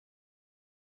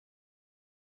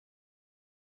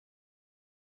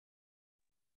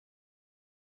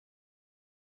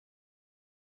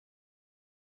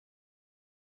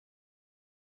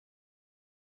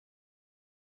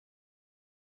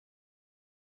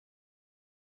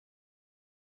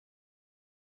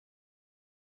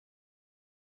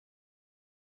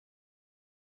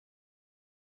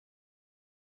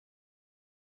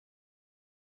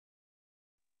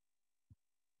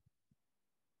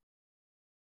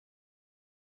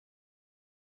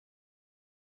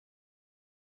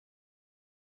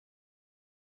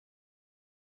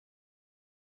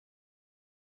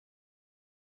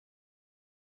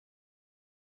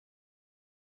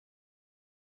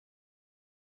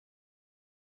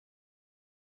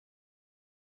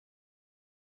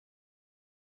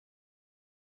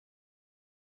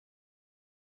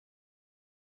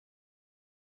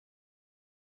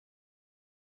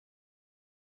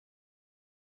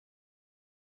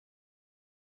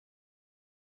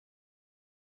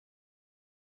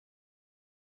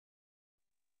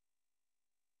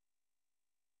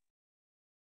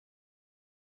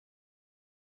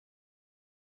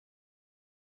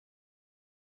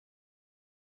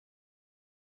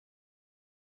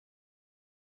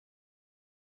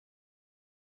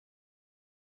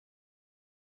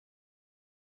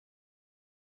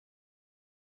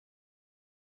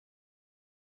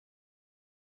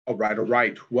All right, all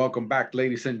right. Welcome back,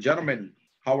 ladies and gentlemen.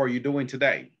 How are you doing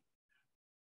today?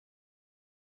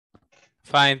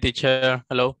 Fine, teacher.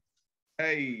 Hello.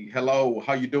 Hey, hello.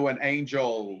 How you doing,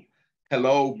 Angel?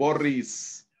 Hello,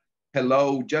 Boris.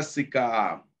 Hello,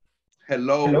 Jessica.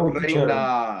 Hello, Hello, teacher.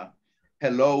 Reina.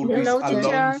 Hello, Luis Hello, teacher.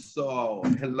 Alonso.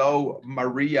 Hello,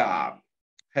 Maria.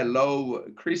 Hello,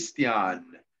 Christian.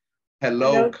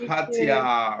 Hello, Hello,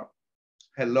 Katia.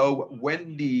 Hello,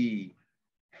 Wendy.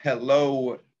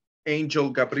 Hello, Angel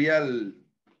Gabriel.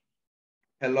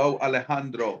 Hello,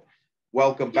 Alejandro.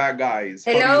 Welcome back, guys.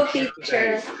 How Hello, are you teacher.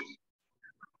 today?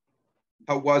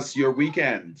 How was your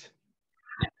weekend?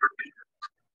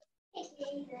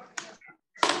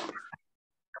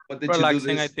 What did Relaxing,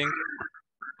 you do I this? think.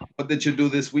 What did you do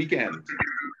this weekend?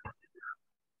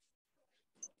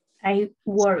 I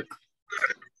work.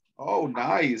 Oh,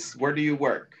 nice. Where do you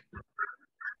work?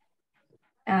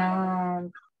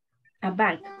 A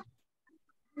bank.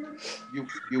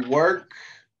 You work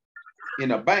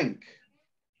in a bank.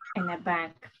 In a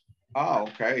bank. Oh,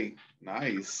 okay.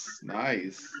 Nice,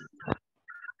 nice.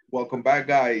 Welcome back,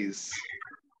 guys.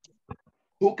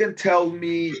 Who can tell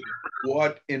me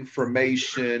what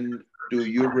information do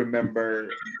you remember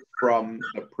from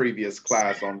the previous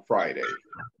class on Friday?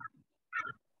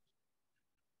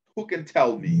 Who can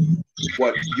tell me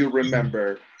what you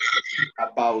remember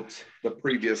about the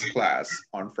previous class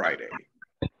on Friday?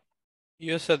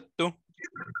 You said two.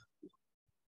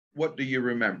 What do you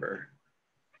remember?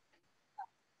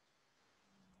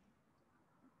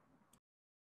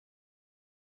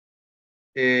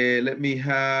 Let me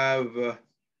have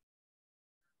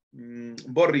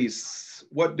Boris,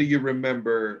 what do you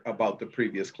remember about the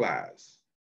previous class?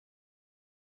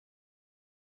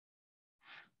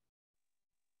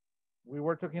 We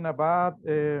were talking about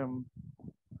skill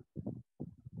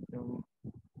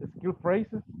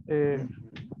phrases,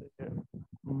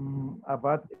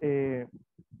 about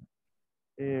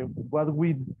what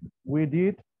we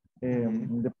did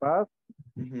in the past.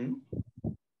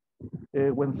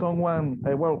 When someone,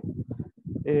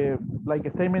 like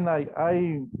a statement,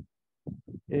 I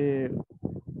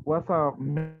was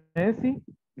messy,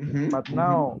 but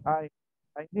now I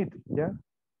need, yeah.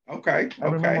 Okay, I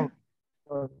remember.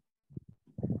 Okay.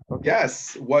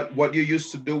 Yes, what you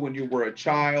used to do when you were a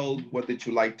child, what did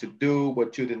you like to do,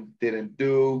 what you didn't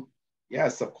do.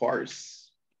 Yes, of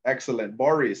course. Excellent.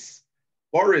 Boris,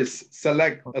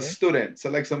 select a student,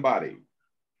 select somebody.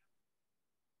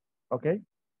 Okay.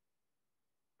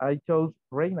 I chose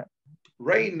Reina.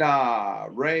 Reina.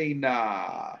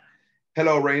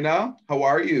 Hello, Reina. How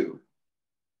are you?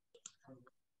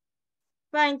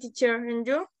 Fine, teacher. And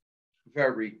you?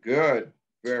 Very good.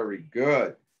 Very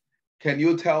good. Can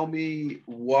you tell me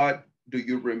what do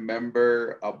you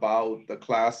remember about the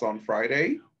class on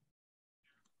Friday?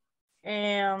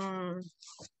 Lo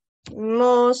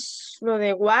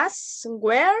de was,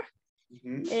 where,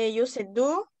 use it,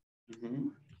 do.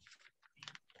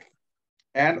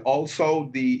 And also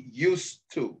the used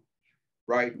to,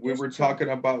 right? We were talking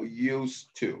about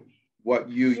used to, what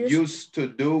you used to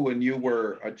do when you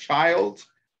were a child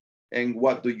and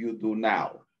what do you do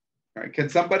now? All right. Can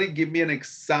somebody give me an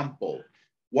example?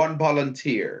 One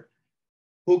volunteer.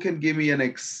 Who can give me an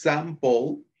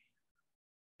example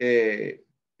in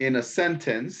a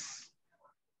sentence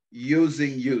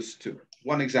using used to?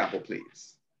 One example,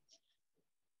 please.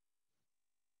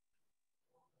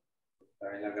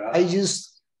 I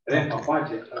used.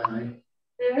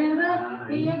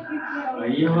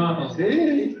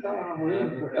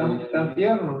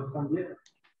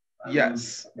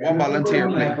 Yes, one volunteer,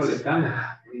 please.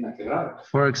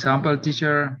 For example,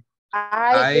 teacher,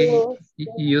 I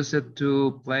used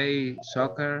to play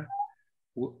soccer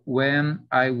when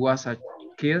I was a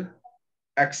kid.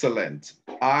 Excellent.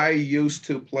 I used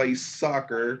to play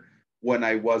soccer when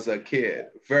I was a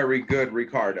kid. Very good,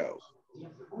 Ricardo.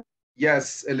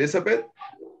 Yes, Elizabeth?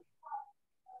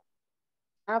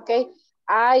 Okay.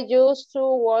 I used to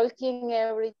walking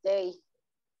every day.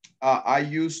 I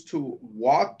used to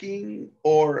walking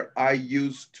or I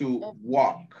used to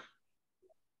walk?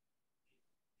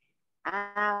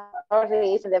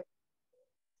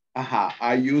 Ajá,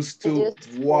 I used to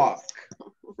walk.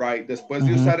 Right, después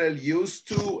de usar el used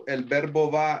to, el verbo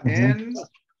va en...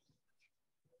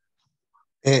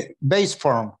 Base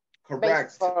form.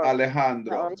 Correct,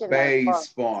 Alejandro. Base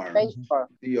form.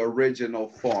 The original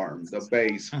form, the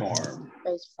base form.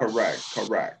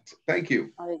 Correct. Thank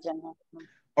you.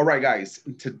 All right, guys.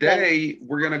 Today,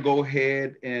 we're going to go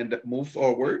ahead and move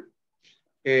forward.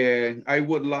 And I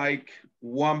would like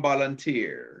one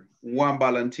volunteer.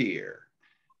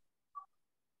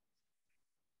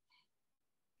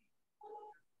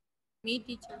 Me,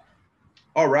 teacher.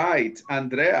 All right,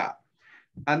 Andrea.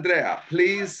 Andrea,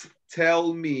 please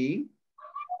tell me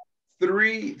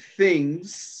 3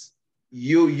 things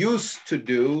you used to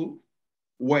do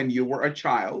when you were a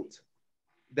child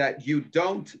that you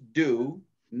don't do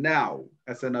now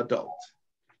as an adult.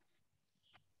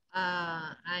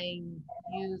 I'm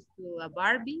used to a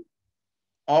Barbie.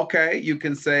 Okay, you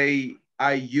can say,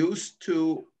 I used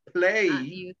to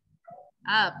play.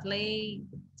 Play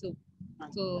to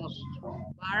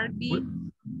Barbie.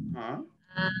 Huh?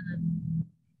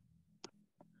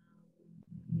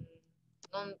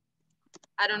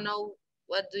 I don't know,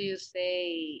 what do you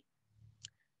say?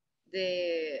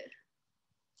 The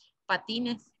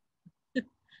patines.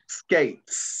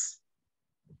 Skates.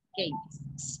 Skates.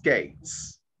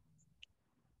 Skates.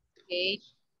 Skate.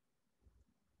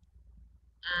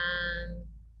 And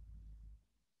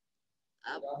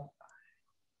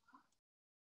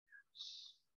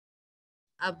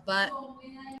but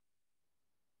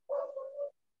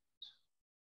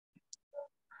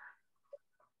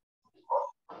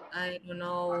I don't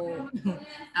know.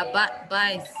 A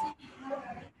bicycle.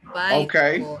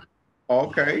 Okay.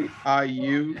 Okay. I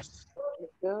used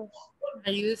to.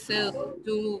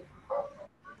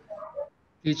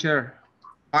 Teacher.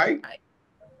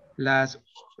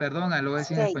 Perdona, lo voy a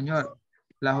decir en español.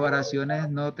 Las oraciones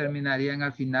no terminarían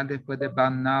al final después de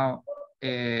but now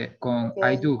con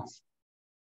I do.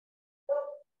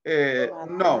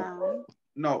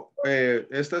 No.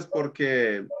 Esta es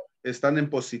porque están en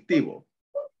positivo.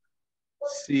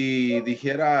 Si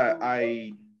dijera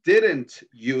I didn't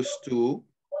used to,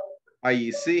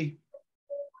 ahí sí.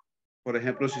 Por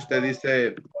ejemplo, si usted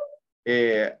dice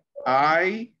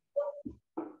I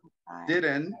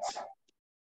didn't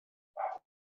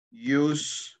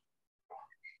use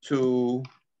to,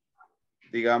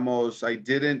 digamos, I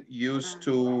didn't used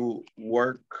to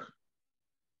work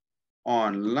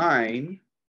online.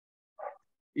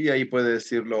 Y ahí puede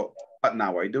decirlo, but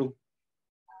now I do.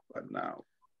 But now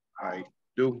I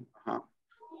do.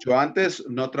 Yo antes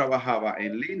no trabajaba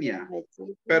en línea,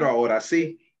 pero ahora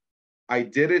sí. I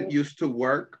didn't used to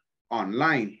work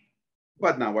online,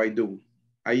 but now I do.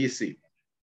 Ahí sí.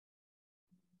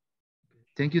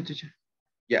 Thank you, teacher.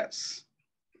 Yes.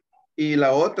 Y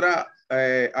la otra,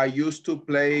 I used to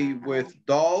play with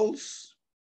dolls.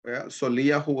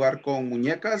 Solía jugar con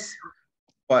muñecas,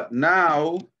 but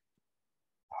now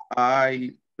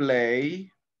I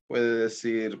play, puede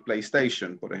decir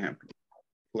PlayStation, por ejemplo.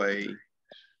 PlayStation.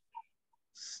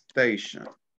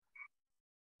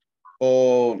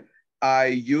 Or I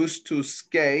used to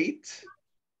skate,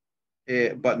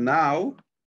 but now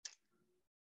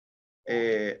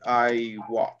I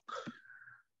walk,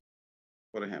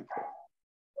 por ejemplo.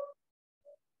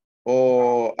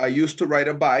 Or I used to ride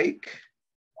a bike,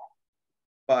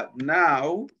 but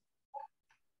now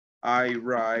I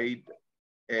ride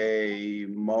a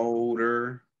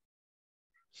motorcycle,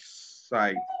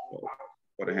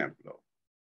 por ejemplo.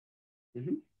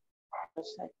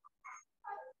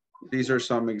 These are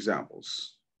some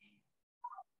examples.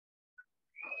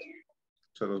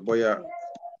 Se los voy a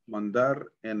mandar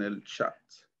en el chat.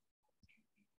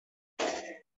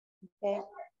 Okay.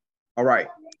 All right.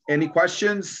 Any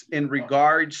questions in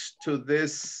regards to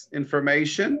this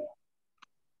information?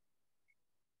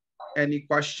 Any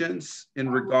questions in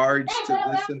regards to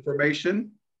this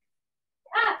information?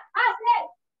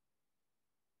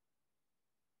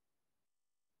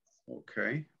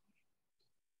 Okay.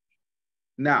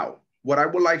 Now, what I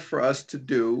would like for us to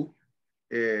do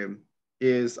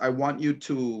is I want you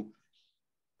to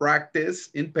practice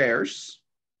in pairs,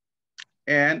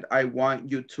 and I want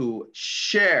you to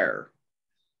share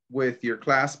with your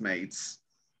classmates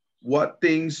what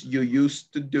things you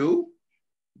used to do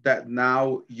that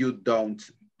now you don't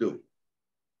do.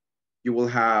 You will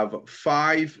have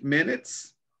 5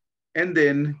 minutes, and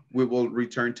then we will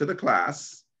return to the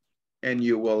class and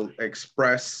you will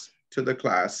express to the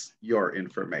class your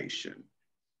information.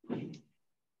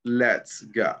 Let's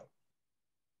go.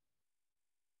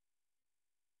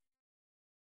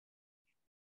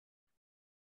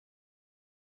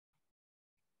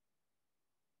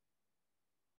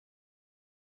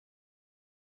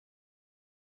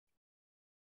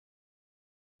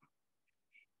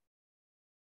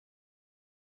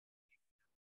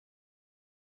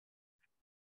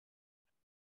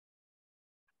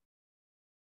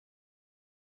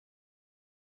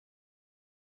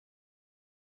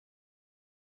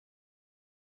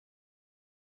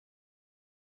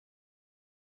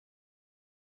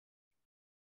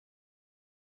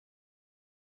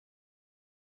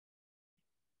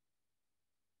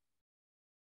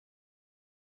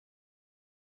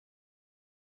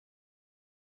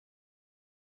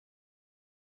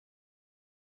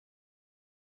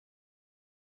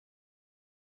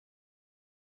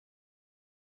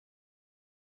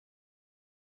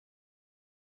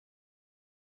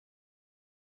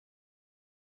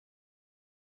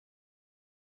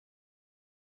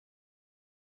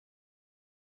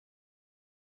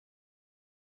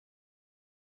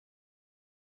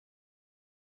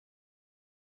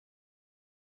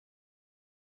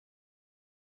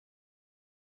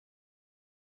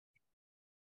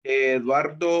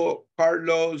 Eduardo,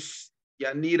 Carlos,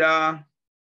 Yanira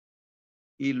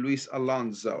y Luis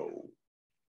Alonso.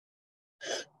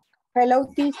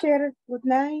 Hello, teacher. Good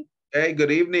night. Hey,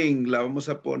 good evening. La vamos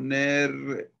a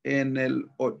poner en el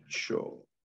 8.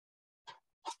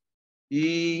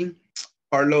 Y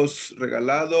Carlos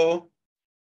Regalado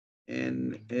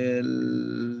en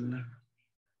el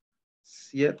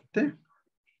 7.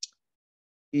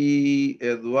 Y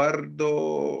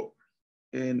Eduardo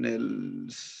en el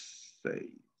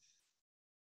 6.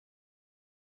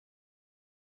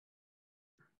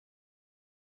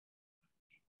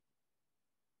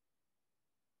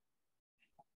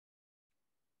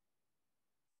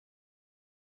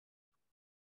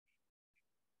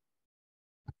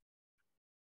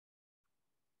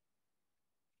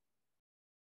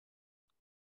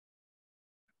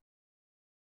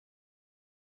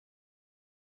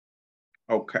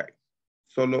 Ok.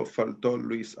 Solo faltó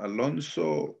Luis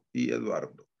Alonso y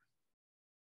Eduardo.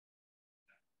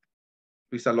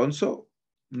 Luis Alonso,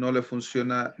 no le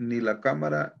funciona ni la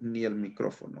cámara ni el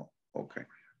micrófono. Ok.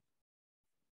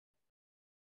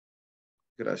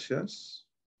 Gracias.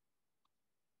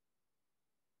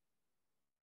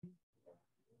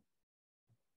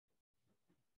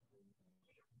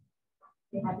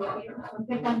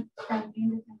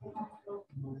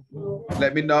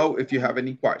 Let me know if you have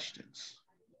any questions.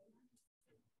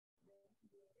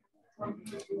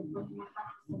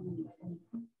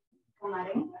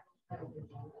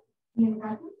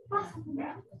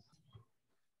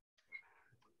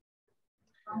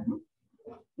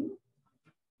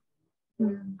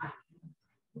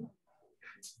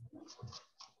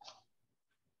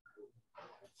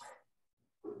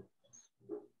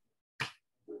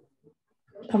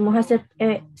 Vamos a hacer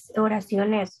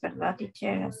oraciones, ¿verdad,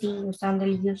 teacher? Así, usando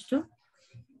el used to.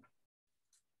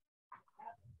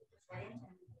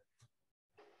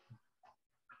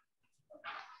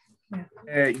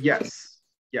 Yes.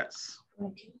 Yes.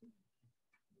 Okay.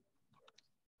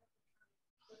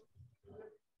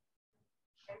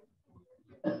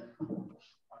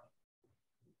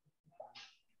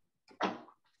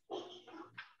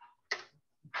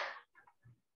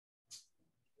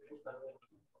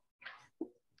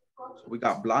 We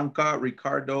got Blanca,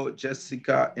 Ricardo,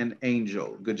 Jessica, and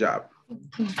Angel. Good job.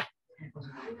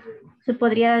 Se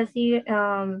podría decir,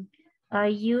 I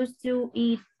used to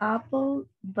eat apple,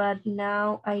 but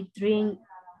now I drink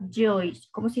juice.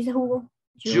 ¿Cómo se dice jugo?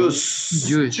 Juice.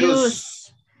 Juice.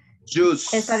 Juice.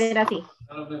 Juice. Está bien así.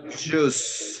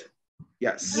 Juice.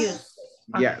 Yes. Juice.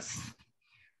 Yes.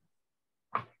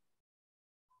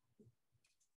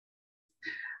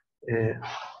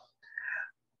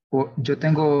 Yo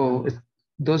tengo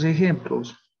 2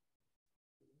 ejemplos.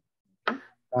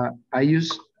 I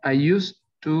used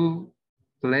to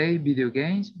play video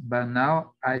games, but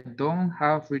now I don't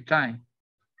have free time.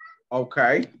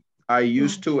 Okay. I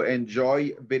used to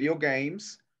enjoy video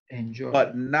games,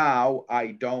 but now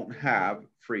I don't have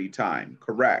free time.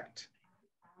 Correct.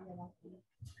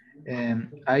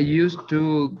 I used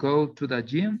to go to the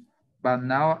gym, but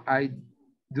now I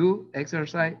do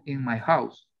exercise in my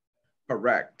house.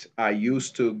 Correct. I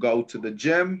used to go to the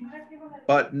gym,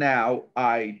 but now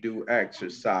I do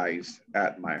exercise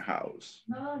at my house.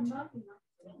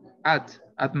 At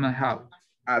my house.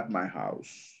 At my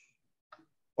house.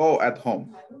 Oh, at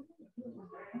home.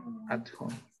 At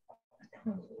home.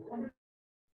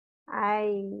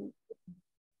 I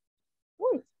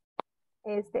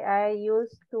used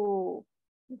to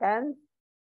dance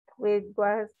I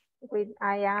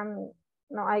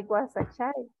was a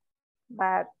child,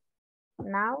 but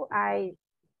now I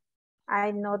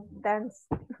not dance.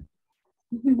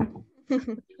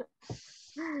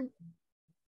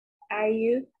 I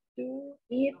used to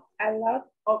eat a lot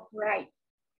of rice.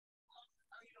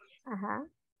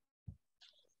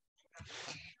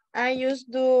 I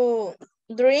used to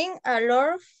drink a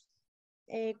lot of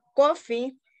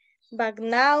coffee, but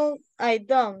now I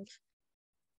don't.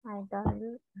 I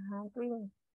don't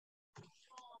drink.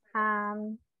 I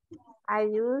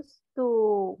used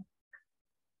to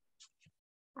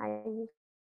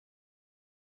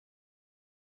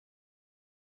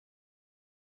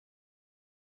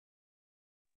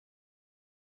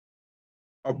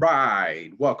All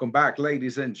right. Welcome back,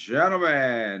 ladies and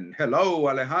gentlemen. Hello,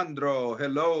 Alejandro.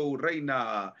 Hello,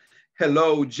 Reina.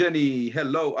 Hello, Jenny.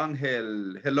 Hello,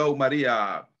 Angel. Hello,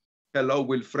 Maria. Hello,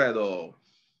 Wilfredo.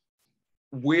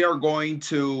 We are going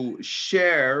to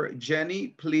share. Jenny,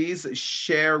 please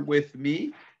share with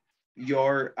me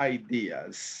your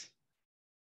ideas.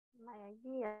 My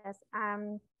ideas.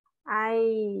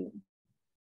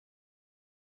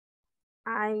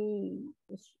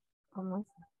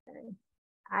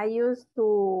 I used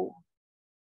to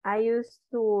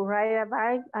ride a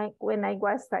bike when I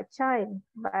was a child,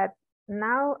 but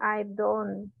now I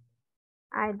don't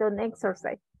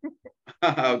exercise.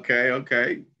 Okay,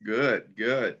 okay, good,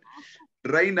 good.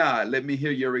 Reina, let me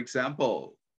hear your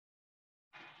example.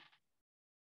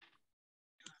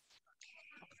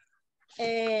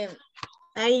 I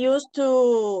used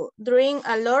to drink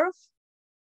a lot of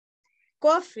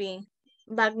coffee,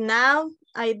 but now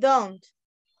I don't.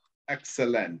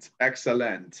 Excellent,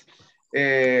 excellent.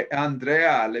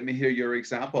 Andrea, let me hear your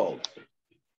example.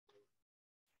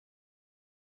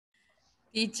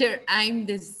 Teacher, I'm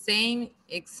the same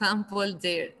example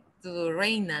there to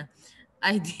Reina.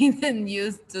 I didn't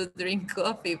used to drink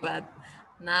coffee, but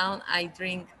now I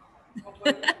drink.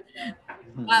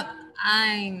 But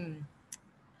I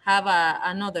have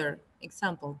another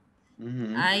example.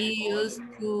 I used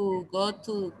to go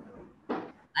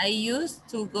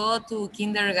to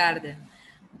kindergarten,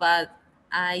 but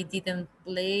I didn't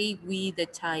play with the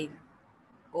child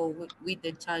or with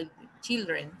the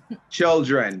children.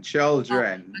 Children, Oh,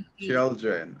 children, actually,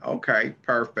 children. Okay,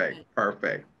 perfect,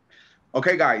 perfect.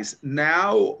 Okay, guys,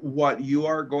 now what you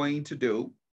are going to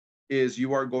do is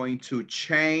you are going to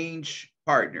change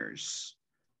partners.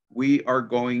 We are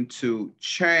going to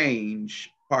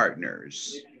change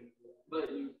partners.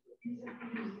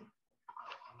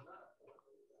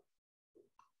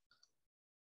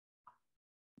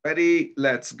 Ready?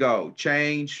 Let's go.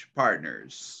 Change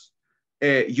partners.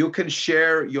 You can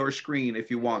share your screen if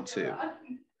you want to.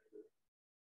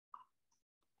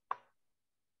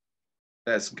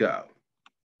 Let's go.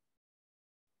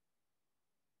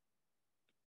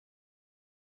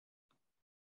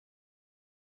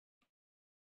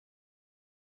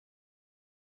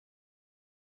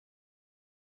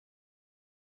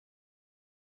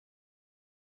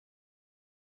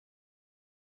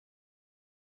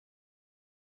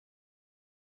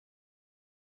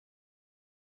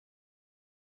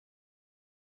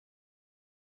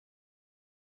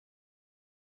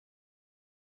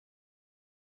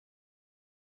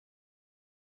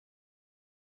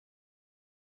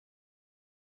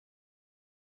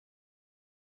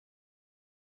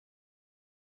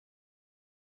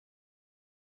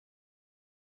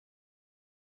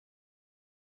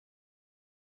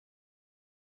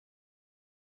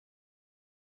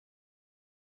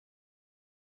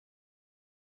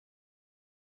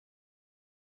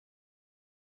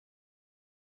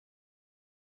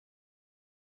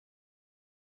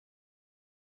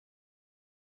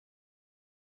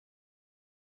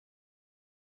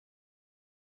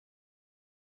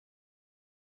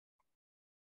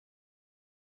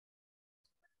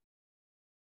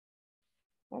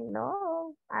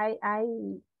 Hello, I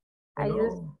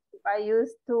Hello.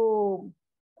 used to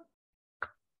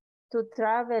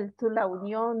travel to La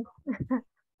Unión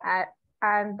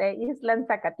and the Island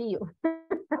Zacatillo.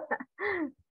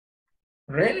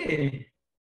 Really?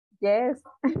 Yes,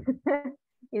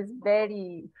 it's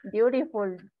very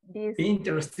beautiful. This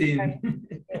Interesting.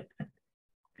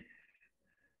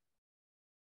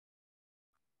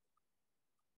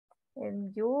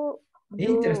 and you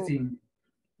Interesting.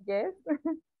 yes.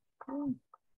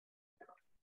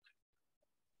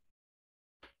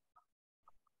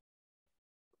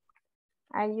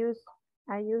 I used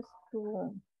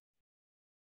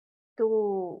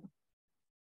to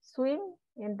swim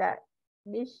in the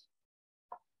beach.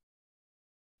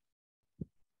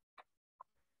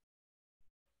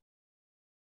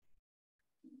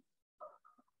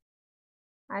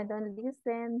 I don't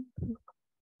listen.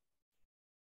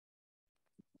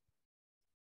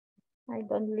 I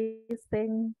don't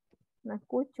listen. No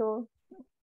escucho.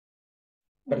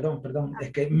 Perdón,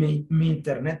 es que mi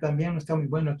internet también no está muy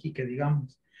bueno aquí, que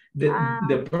digamos.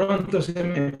 De pronto se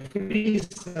me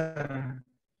frisa,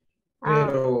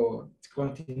 pero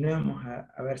continuemos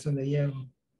a ver dónde llego.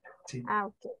 Sí.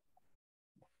 Ok.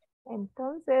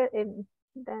 Entonces,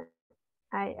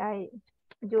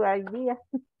 your idea.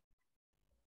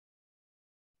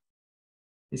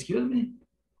 Excuse me.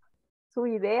 Su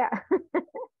idea.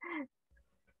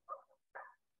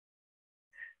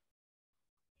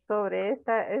 Sobre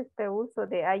este uso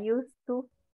de I used to,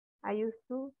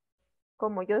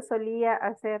 como yo solía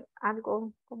hacer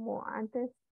algo como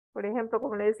antes, por ejemplo,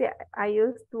 como le decía, I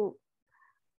used to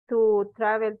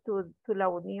travel to La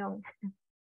Unión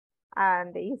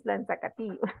and the island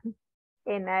Zacatillo,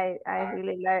 and I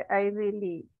really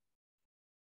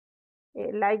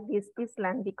like this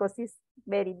island because it's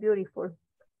very beautiful.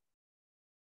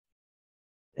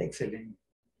 Excellent.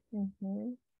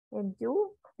 And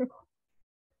you?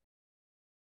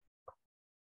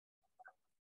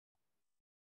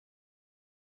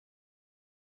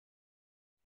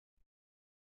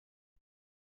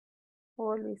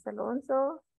 O Luis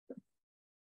Alonso.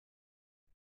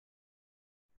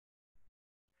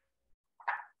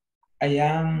 I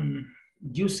am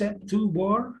used to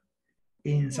work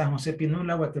in San José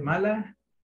Pinula, Guatemala.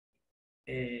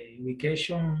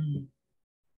 Ubication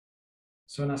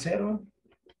Zona Cero.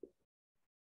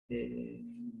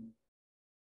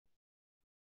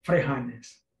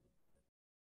 Frejanes.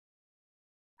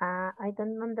 I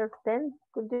don't understand.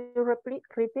 Could you repeat,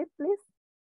 please?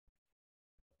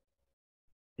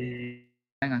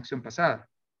 En acción pasada.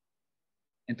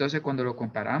 Entonces, cuando lo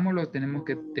comparamos, lo tenemos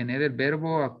que tener el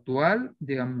verbo actual,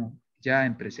 digamos, ya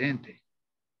en presente.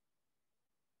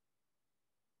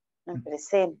 En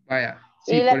presente. Vaya.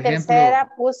 Y Sí, la por ejemplo, tercera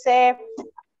puse...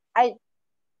 Ay,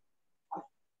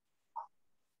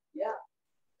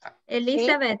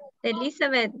 Elizabeth,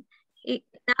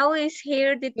 now is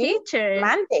here the teacher.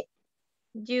 mande.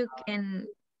 You can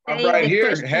I'm take right the here.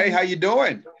 question. Hey, how you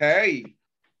doing? Hey.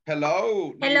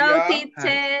 Hello, Hello, Nidia.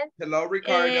 teacher. Hello,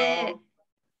 Ricardo.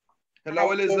 Hello,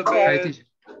 Hi, Elizabeth. teacher.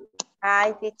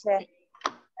 Hi, teacher.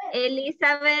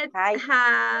 Elizabeth Hi.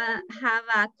 have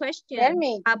a Tell question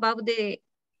me. about the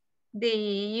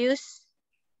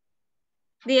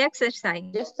exercise.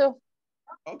 Just to...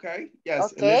 Okay.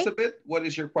 Yes, Okay. Elizabeth, what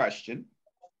is your question?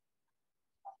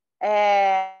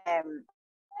 I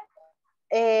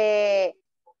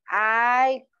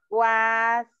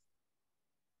was...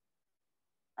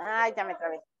 Ay, ya me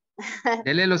trabé.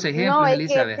 Dele los No, ejemplos, es que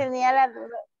Elizabeth. tenía la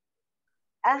duda.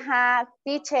 Ajá,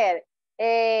 teacher.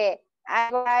 I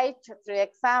write three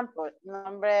examples.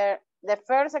 The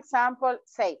first example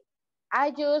say,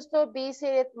 I used to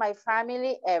visit my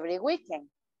family every weekend.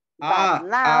 But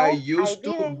now I used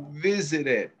to didn't. visit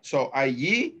it. So,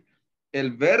 allí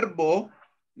el verbo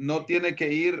no tiene que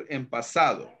ir en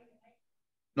pasado.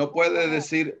 No puede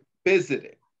decir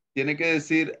visited. Tiene que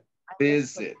decir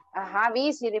visit. Ajá,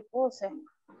 visit puse.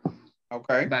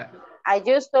 Okay. I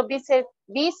used to visit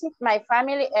my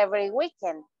family every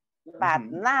weekend. But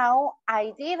now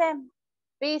I didn't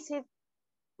visit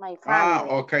my family.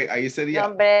 Okay. Ahí sería.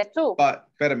 Number two. But,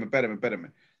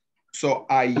 espérame. So,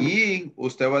 allí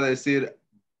usted va a decir,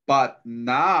 but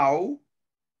now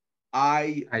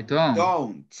I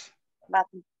don't. But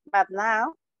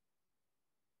now.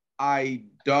 I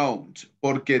don't.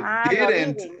 Porque No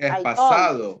didn't didn't. es I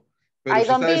pasado. don't. Pero I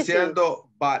usted don't está visit. diciendo,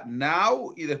 but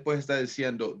now, y después está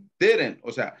diciendo didn't.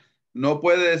 O sea, no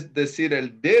puedes decir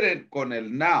el didn't con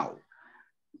el now.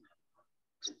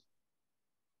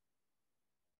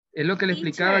 Es lo que le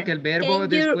explicaba, que el verbo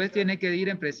después tiene que ir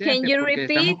en presente, porque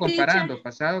estamos comparando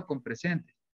pasado con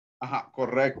presente. Ajá,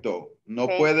 correcto. No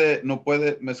puede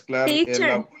mezclar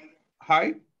el...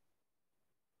 Hi.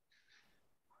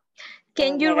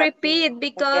 Can you repeat,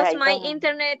 because my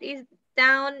internet is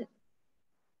down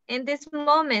in this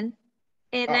moment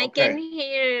and I can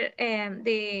hear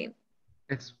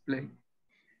Explain.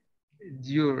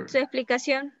 su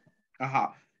explicación.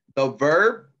 Ajá. The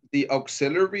verb, the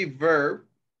auxiliary verb,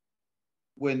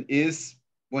 when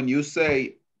you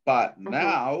say but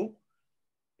now,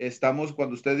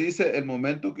 cuando usted dice, el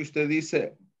momento que usted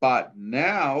dice but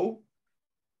now,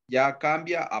 ya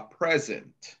cambia a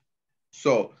present.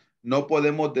 So, no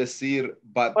podemos decir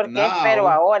but Porque now. pero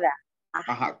ahora.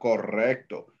 Ajá,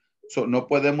 correcto. So, no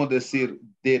podemos decir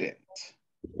didn't.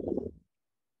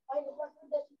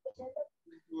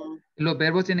 Los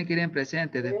verbos tienen que ir en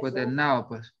presente después del now,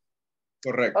 pues.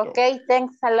 Correcto. Okay,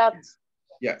 thanks a lot.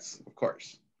 Yes, of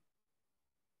course.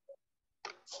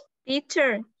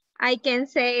 Teacher, I can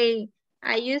say,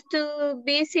 I used to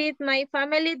visit my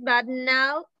family, but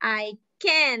now I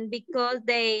can't because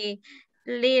they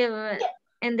live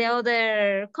in the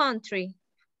other country.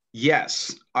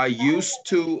 Yes, I used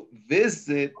to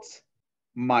visit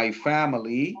my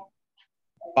family,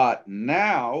 but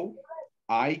now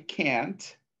I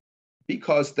can't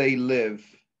because they live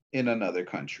in another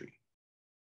country.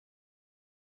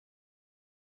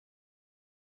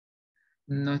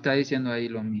 No está diciendo ahí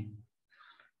lo mismo.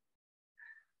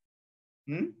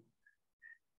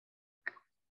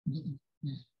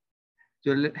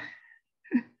 Yo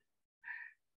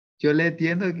le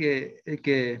entiendo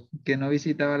que no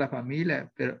visitaba a la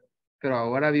familia, pero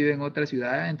ahora vive en otra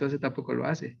ciudad, entonces tampoco lo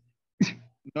hace.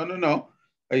 No.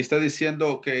 Ahí está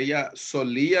diciendo que ella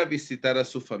solía visitar a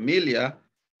su familia,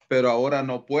 pero ahora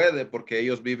no puede porque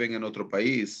ellos viven en otro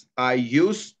país. I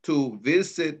used to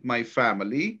visit my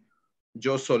family.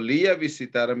 Yo solía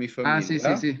visitar a mi familia.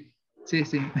 Sí,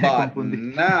 me But confundí.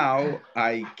 now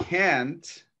I can't,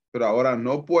 pero ahora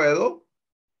no puedo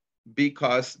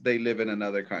because they live in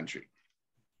another country.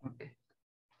 Okay.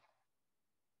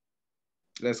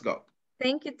 Let's go.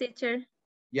 Thank you, teacher.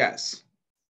 Yes.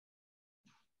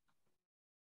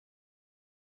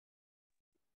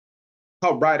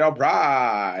 All right, all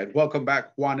right. Welcome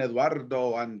back, Juan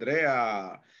Eduardo,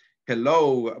 Andrea.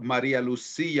 Hello, Maria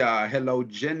Lucia. Hello,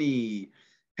 Jenny.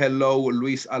 Hello,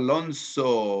 Luis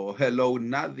Alonso. Hello,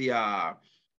 Nadia.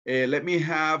 Let me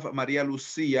have Maria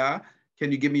Lucia.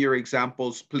 Can you give me your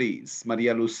examples, please?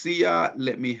 Maria Lucia,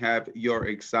 let me have your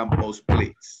examples,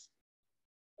 please.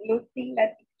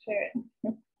 Lucia,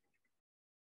 teacher.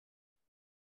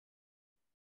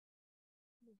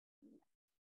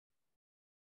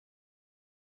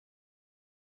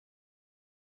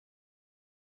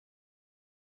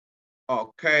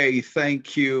 Okay,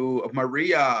 thank you,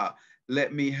 Maria.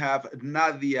 Let me have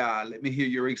Nadia. Let me hear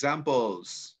your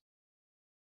examples.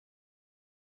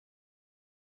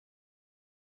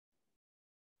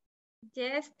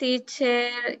 Yes, teacher.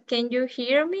 Can you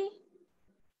hear me?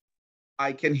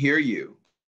 I can hear you.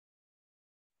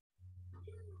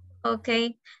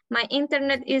 Okay. My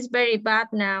internet is very bad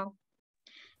now.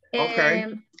 Okay.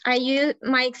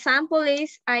 My example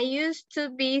is I used to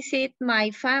visit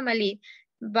my family,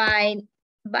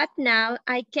 but now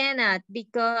I cannot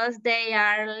because they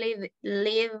are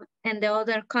live in the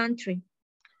other country.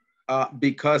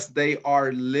 Because they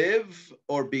are live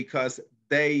or because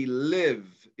they live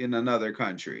in another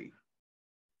country?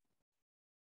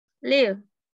 Live.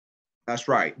 That's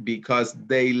right, because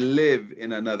they live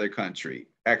in another country.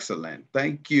 Excellent,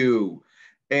 thank you.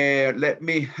 Let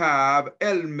me have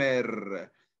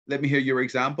Elmer. Let me hear your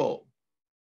example.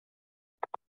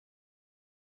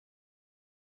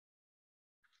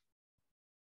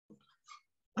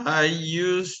 I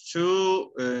used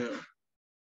to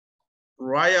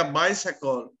ride a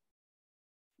bicycle,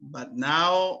 but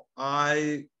now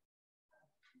I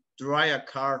drive a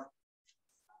car.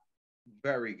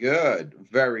 Very good,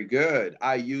 very good.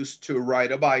 I used to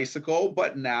ride a bicycle,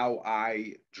 but now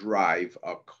I drive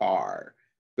a car.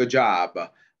 Good job.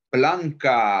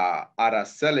 Blanca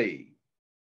Araceli.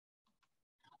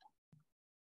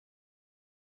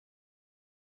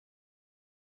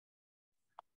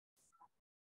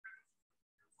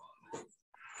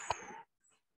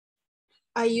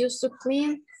 I used to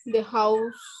clean the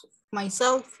house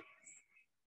myself.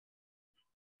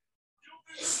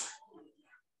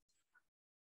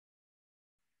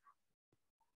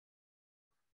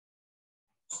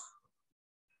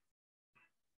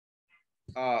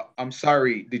 I'm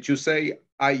sorry, did you say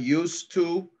I used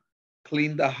to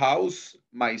clean the house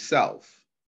myself?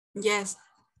 Yes.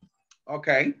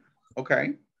 Okay,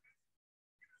 okay.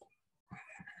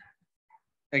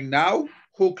 And now,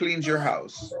 who cleans your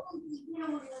house?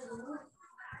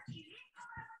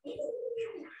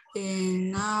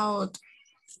 And now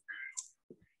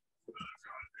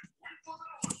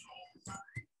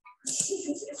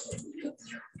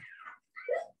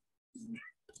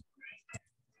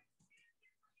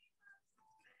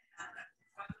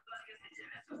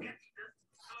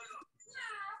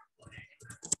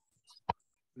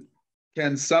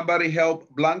Can somebody help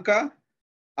Blanca?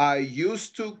 I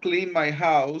used to clean my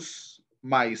house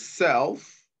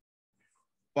myself,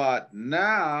 but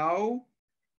now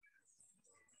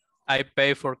I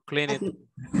pay for cleaning.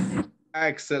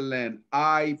 Excellent.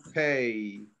 I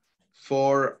pay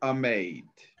for a maid.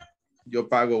 Yo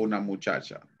pago una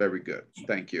muchacha. Very good.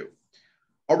 Thank you.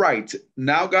 All right.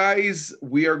 Now, guys,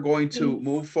 we are going to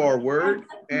move forward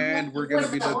and we're going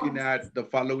to be looking at the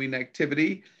following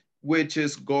activity, which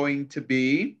is going to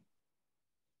be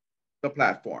the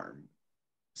platform.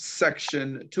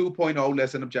 Section 2.0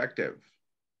 lesson objective.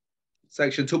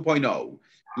 Section 2.0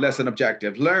 lesson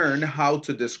objective. Learn how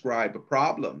to describe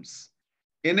problems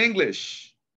in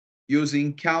English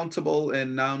using countable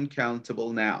and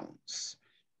non-countable nouns.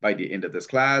 By the end of this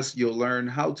class, you'll learn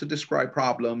how to describe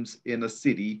problems in a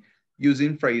city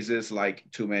using phrases like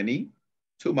too many,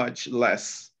 too much,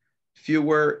 less,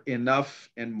 fewer, enough,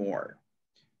 and more.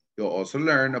 You'll also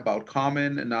learn about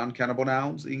common and non-countable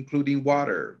nouns, including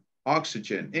water,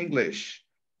 oxygen, English,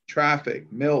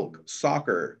 traffic, milk,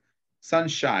 soccer,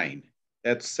 sunshine,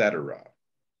 etc.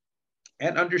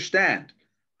 And understand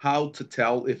how to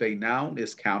tell if a noun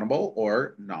is countable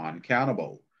or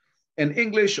non-countable. An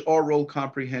English oral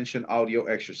comprehension audio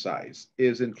exercise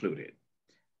is included.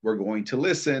 We're going to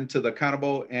listen to the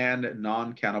countable and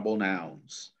non-countable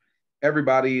nouns.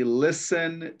 Everybody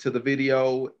listen to the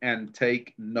video and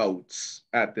take notes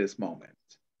at this moment.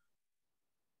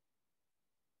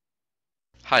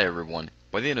 Hi everyone.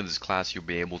 By the end of this class, you'll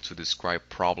be able to describe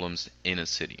problems in a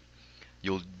city.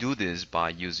 You'll do this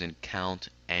by using count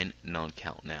and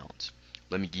non-count nouns.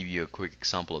 Let me give you a quick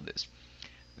example of this.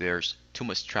 There's too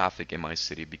much traffic in my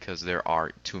city because there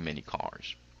are too many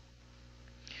cars.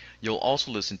 You'll also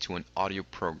listen to an audio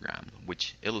program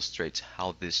which illustrates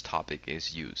how this topic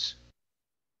is used.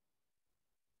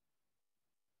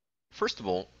 First of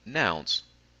all, nouns.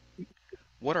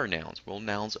 What are nouns? Well,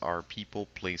 nouns are people,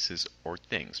 places, or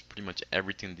things. Pretty much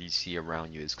everything that you see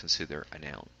around you is considered a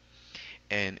noun.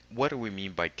 And what do we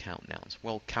mean by count nouns?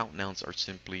 Well, count nouns are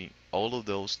simply all of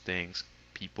those things,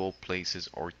 people, places,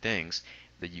 or things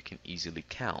that you can easily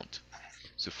count.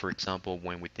 So for example,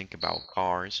 when we think about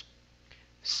cars,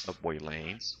 subway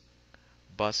lanes,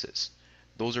 buses,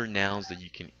 those are nouns that you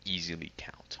can easily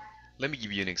count. Let me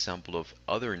give you an example of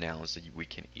other nouns that we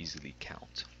can easily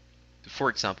count. For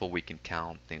example, we can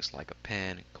count things like a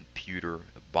pen, computer,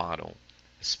 a bottle,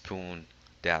 a spoon,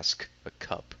 desk, a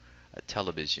cup, a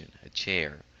television, a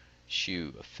chair,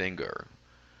 shoe, a finger,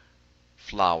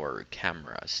 flower,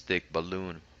 camera, stick,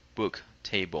 balloon, book,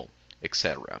 table,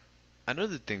 etc.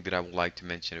 Another thing that I would like to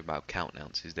mention about count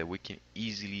nouns is that we can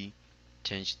easily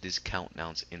change these count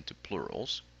nouns into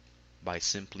plurals by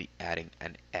simply adding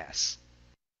an S.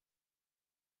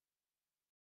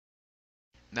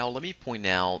 Now let me point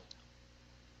out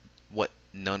what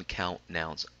non-count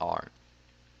nouns are.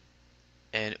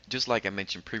 And just like I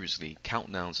mentioned previously, count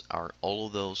nouns are all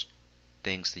of those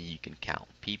things that you can count.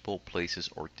 People, places,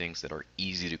 or things that are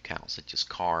easy to count, such as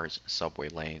cars, subway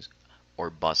lanes, or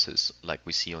buses, like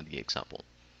we see on the example.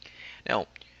 Now,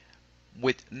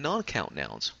 with non-count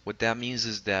nouns, what that means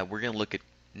is that we're going to look at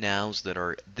nouns that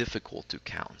are difficult to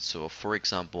count. So for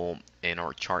example, in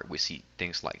our chart we see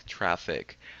things like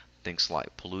traffic, things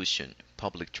like pollution,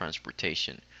 public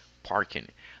transportation, parking.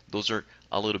 Those are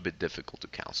a little bit difficult to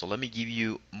count. So let me give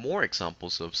you more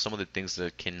examples of some of the things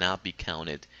that cannot be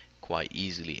counted quite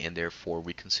easily, and therefore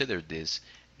we consider this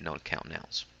non-count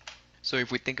nouns. So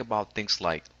if we think about things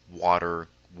like water,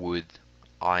 wood,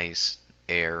 ice,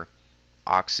 air,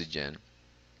 oxygen,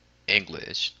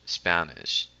 English,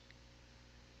 Spanish,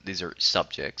 these are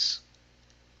subjects,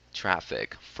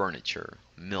 traffic, furniture,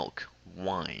 milk,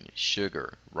 wine,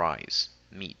 sugar, rice,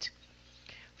 meat,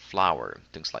 flour,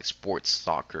 things like sports,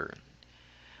 soccer.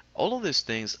 All of these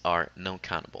things are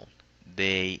non-countable.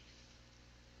 They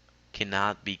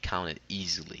cannot be counted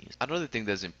easily. Another thing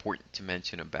that's important to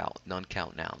mention about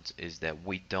non-count nouns is that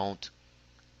we don't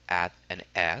add an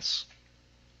S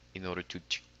in order to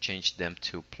change them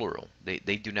to plural. They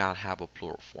do not have a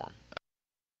plural form.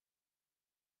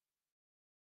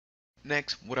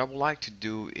 Next, what I would like to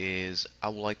do is I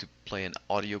would like to play an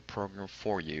audio program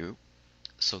for you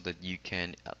so that you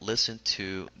can listen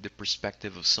to the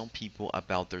perspective of some people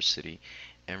about their city.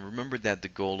 And remember that the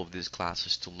goal of this class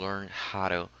is to learn how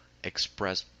to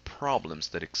express problems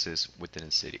that exist within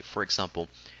a city. For example,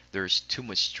 there's too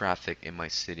much traffic in my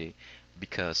city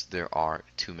because there are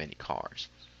too many cars.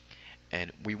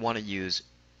 And we want to use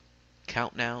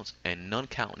count nouns and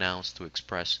non-count nouns to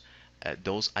express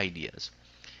those ideas.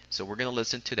 So we're going to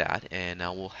listen to that, and I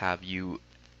will have you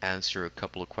answer a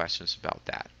couple of questions about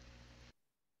that.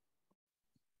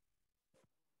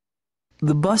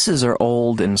 The buses are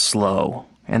old and slow,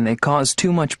 and they cause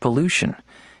too much pollution.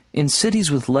 In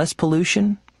cities with less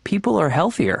pollution, people are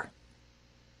healthier.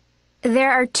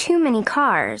 There are too many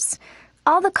cars.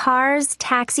 All the cars,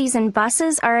 taxis, and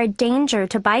buses are a danger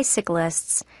to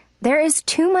bicyclists. There is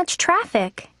too much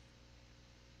traffic.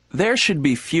 There should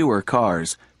be fewer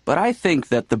cars, but I think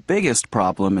that the biggest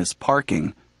problem is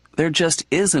parking. There just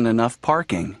isn't enough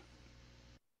parking.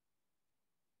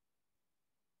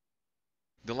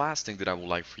 The last thing that I would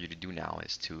like for you to do now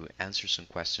is to answer some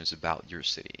questions about your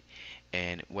city.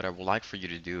 And what I would like for you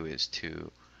to do is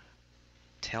to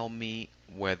tell me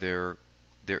whether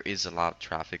there is a lot of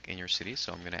traffic in your city.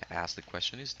 So I'm going to ask the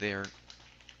question, is there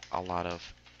a lot of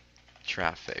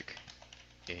traffic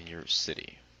in your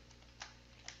city?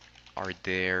 Are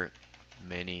there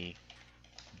many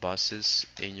buses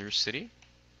in your city?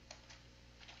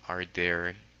 Are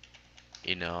there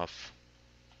enough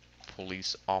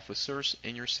police officers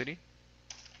in your city?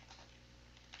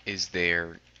 Is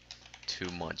there too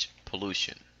much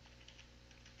pollution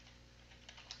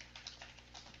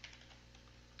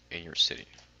in your city?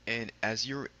 And as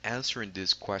you're answering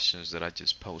these questions that I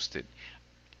just posted,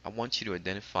 I want you to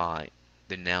identify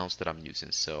the nouns that I'm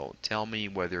using. So tell me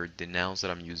whether the nouns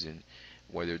that I'm using,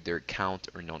 whether they're count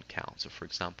or non-count. So for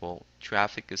example,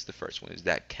 traffic is the first one. Is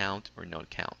that count or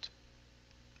non-count?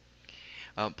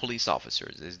 Police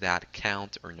officers, is that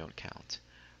count or non-count?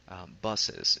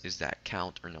 Buses, is that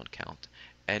count or non-count?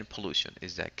 And pollution,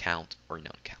 is that count or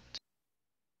non-count?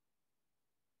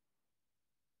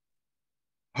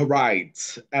 All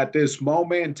right. At this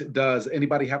moment, does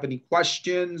anybody have any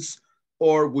questions,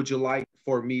 or would you like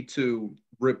for me to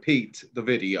repeat the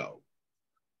video?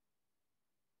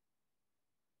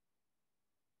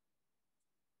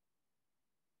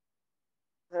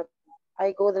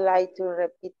 I would like to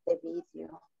repeat the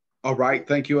video. All right,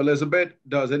 thank you, Elizabeth.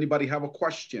 Does anybody have a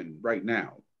question right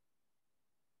now?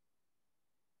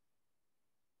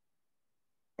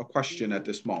 A question at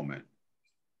this moment?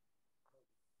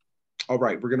 All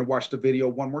right, we're gonna watch the video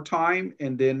one more time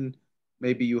and then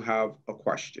maybe you have a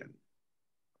question.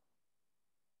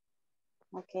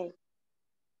 Okay.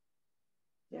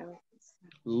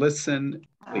 Listen,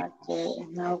 please.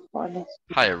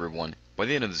 Hi everyone. By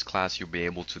the end of this class, you'll be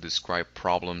able to describe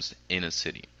problems in a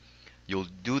city. You'll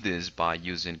do this by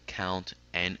using count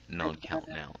and non-count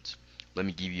nouns. Let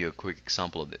me give you a quick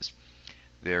example of this.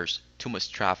 There's too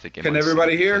much traffic in my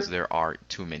city because there are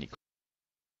too many cars.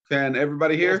 Can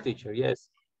everybody hear? Yes, teacher, yes.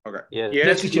 Okay.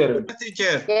 Yes, teacher.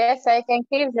 Yes, I can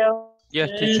hear you. Yes,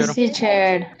 teacher.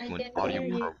 Teacher. To an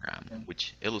audio program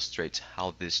which illustrates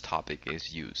how this topic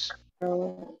is used.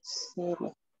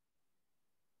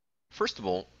 First of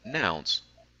all, nouns.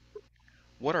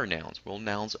 What are nouns? Well,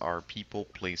 nouns are people,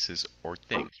 places, or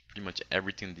things. Pretty much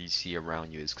everything that you see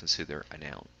around you is considered a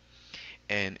noun.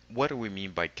 And what do we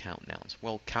mean by count nouns?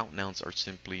 Well, count nouns are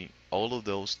simply all of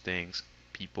those things,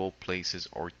 people, places,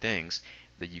 or things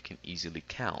that you can easily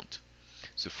count.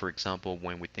 So for example,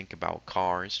 when we think about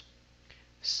cars,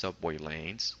 subway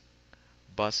lanes,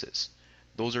 buses,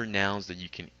 those are nouns that you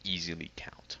can easily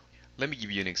count. Let me give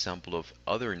you an example of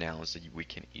other nouns that we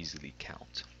can easily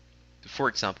count. For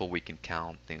example, we can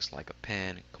count things like a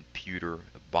pen, computer,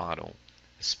 a bottle,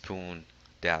 a spoon,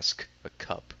 desk, a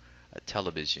cup, a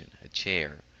television, a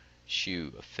chair,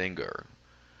 shoe, a finger,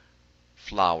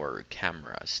 flower,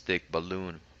 camera, stick,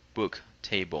 balloon, book,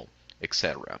 table,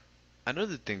 etc.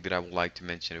 Another thing that I would like to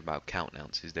mention about count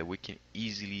nouns is that we can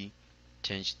easily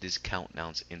change these count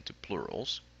nouns into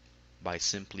plurals by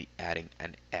simply adding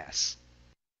an S.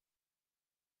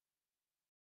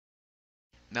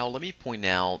 Now let me point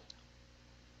out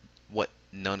what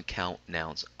non-count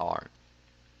nouns are.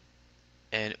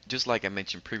 And just like I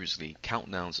mentioned previously, count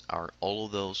nouns are all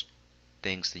of those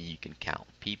things that you can count.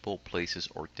 People, places,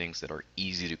 or things that are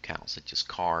easy to count, such as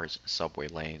cars, subway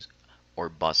lanes, or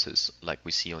buses, like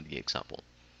we see on the example.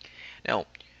 Now,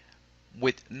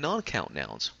 with non-count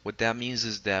nouns, what that means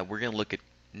is that we're going to look at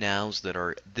nouns that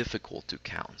are difficult to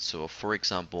count. So for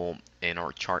example, in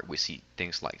our chart we see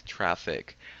things like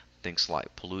traffic, things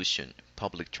like pollution,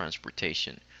 public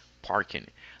transportation, parking.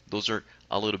 Those are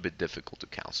a little bit difficult to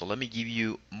count. So let me give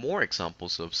you more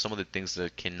examples of some of the things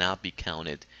that cannot be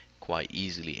counted quite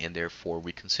easily, and therefore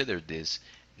we consider this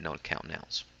non-count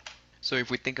nouns. So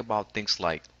if we think about things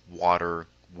like water,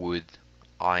 wood,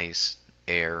 ice,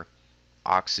 air,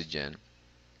 oxygen,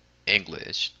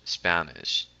 English,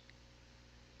 Spanish,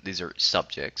 these are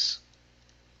subjects,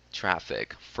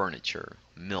 traffic, furniture,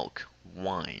 milk,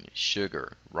 wine,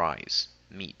 sugar, rice,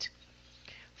 meat,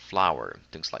 flour,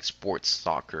 things like sports,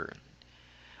 soccer.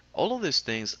 All of these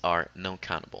things are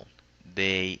non-countable.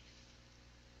 They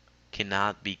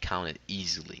cannot be counted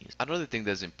easily. Another thing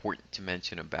that's important to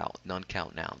mention about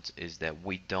non-count nouns is that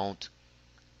we don't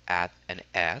add an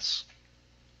S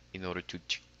in order to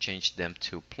change them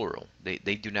to plural. They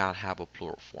do not have a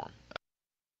plural form.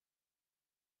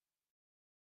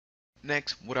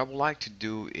 Next, what I would like to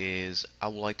do is I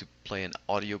would like to play an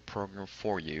audio program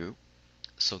for you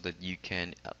so that you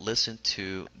can listen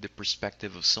to the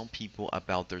perspective of some people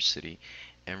about their city.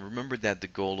 And remember that the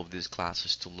goal of this class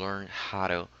is to learn how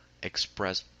to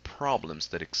express problems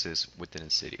that exist within a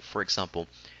city. For example,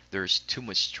 there's too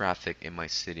much traffic in my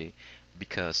city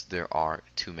because there are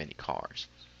too many cars.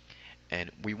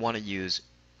 And we want to use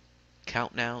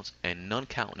count nouns and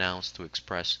non-count nouns to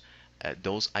express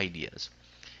those ideas.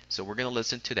 So we're going to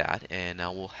listen to that, and I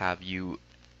will have you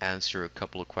answer a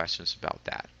couple of questions about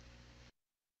that.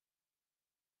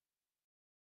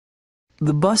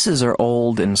 The buses are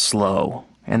old and slow,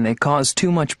 and they cause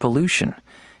too much pollution.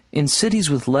 In cities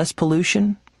with less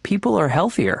pollution, people are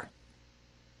healthier.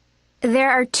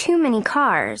 There are too many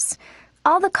cars.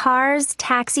 All the cars,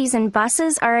 taxis, and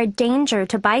buses are a danger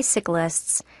to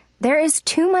bicyclists. There is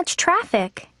too much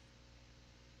traffic.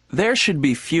 There should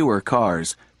be fewer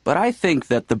cars, but I think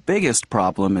that the biggest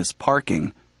problem is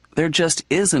parking. There just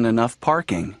isn't enough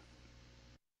parking.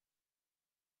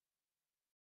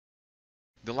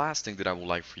 The last thing that I would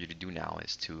like for you to do now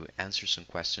is to answer some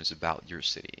questions about your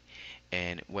city.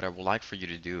 And what I would like for you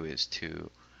to do is to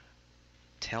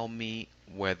tell me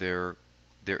whether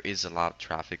there is a lot of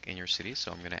traffic in your city.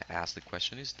 So I'm going to ask the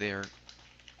question, is there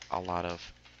a lot of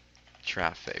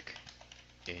traffic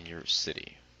in your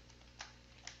city?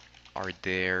 Are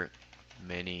there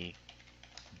many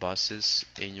buses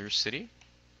in your city?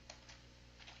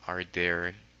 Are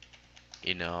there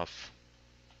enough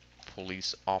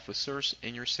police officers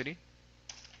in your city?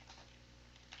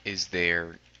 Is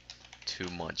there too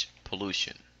much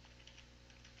pollution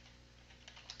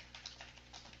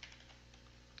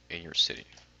in your city.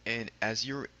 And as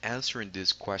you're answering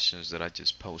these questions that I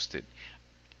just posted,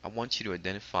 I want you to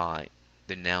identify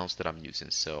the nouns that I'm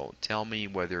using. So tell me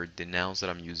whether the nouns that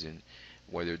I'm using,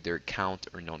 whether they're count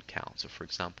or non-count. So for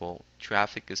example,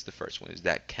 traffic is the first one. Is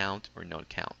that count or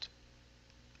non-count?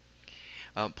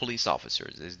 Police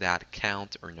officers, is that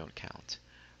count or non-count?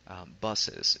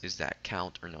 Buses, is that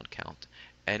count or non-count?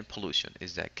 And pollution,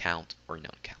 is that count or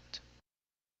non-count?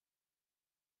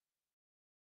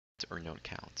 Or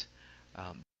non-count.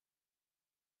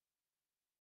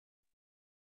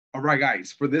 All right,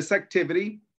 guys, for this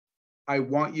activity, I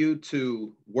want you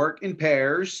to work in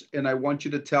pairs, and I want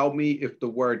you to tell me if the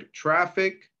word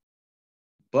traffic,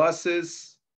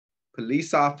 buses,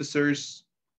 police officers,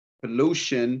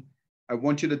 pollution, I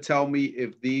want you to tell me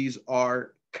if these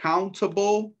are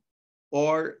countable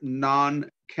or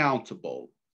non-countable.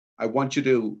 I want you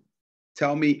to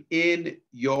tell me in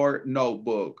your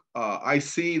notebook. I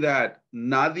see that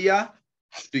Nadia,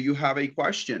 do you have a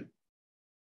question?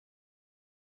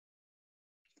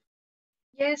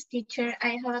 Yes, teacher,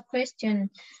 I have a question.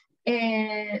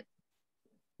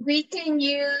 We can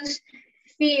use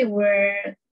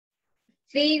fewer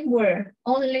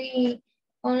only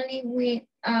with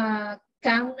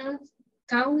count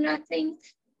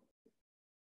things.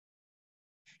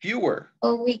 Fewer.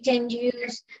 Or we can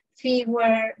use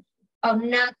fewer of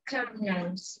not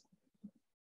countants.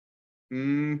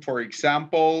 For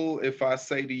example, if I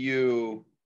say to you,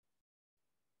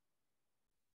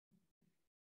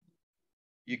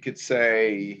 you could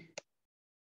say,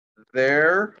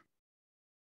 there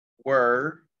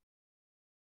were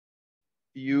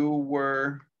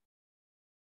fewer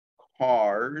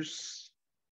cars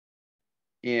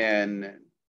in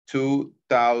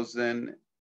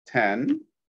 2010.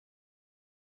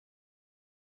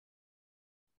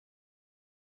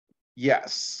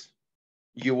 Yes,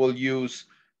 you will use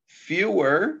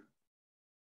fewer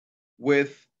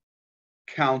with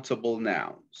countable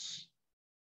nouns.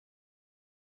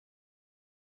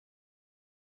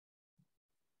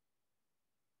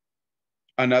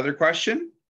 Another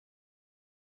question?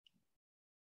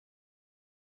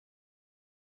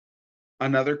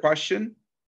 Another question?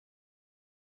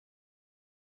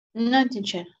 No,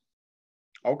 teacher.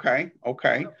 Okay,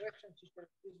 okay.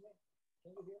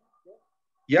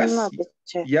 Yes, No,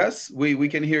 yes, we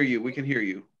can hear you. We can hear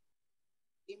you.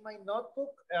 In my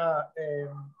notebook,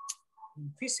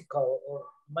 physical or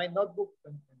my notebook.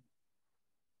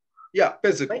 Yeah,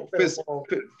 physical,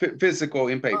 physical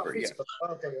in paper. Oh, physical.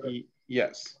 Yes. Okay.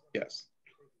 Yes, yes.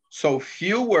 So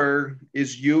fewer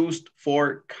is used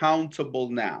for countable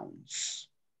nouns.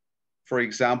 For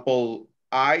example,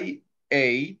 I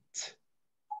ate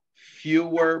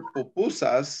fewer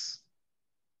pupusas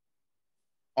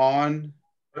on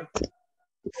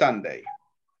Sunday.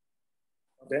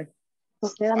 Okay.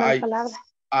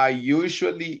 I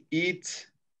usually eat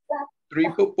 3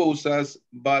 pupusas,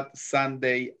 but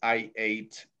Sunday I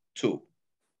ate 2.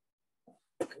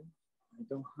 I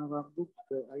don't have a book,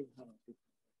 but I have a book.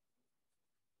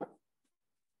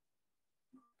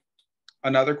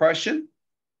 Another question?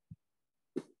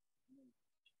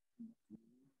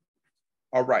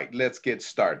 All right, let's get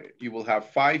started. You will have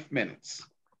 5 minutes.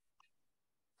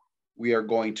 We are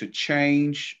going to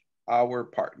change our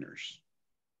partners.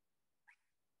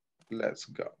 Let's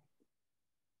go.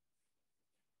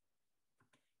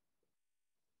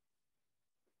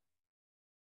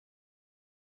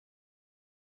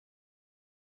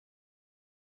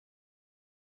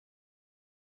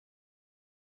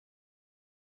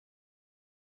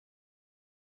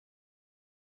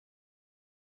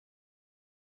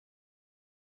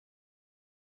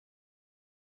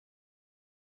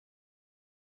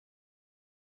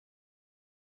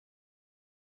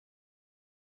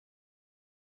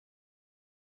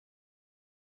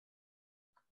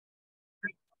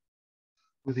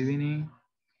 Good evening.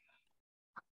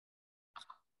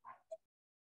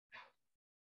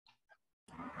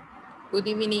 Good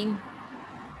evening.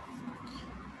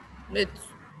 Let's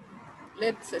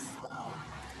start.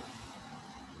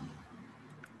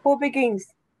 Who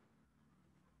begins?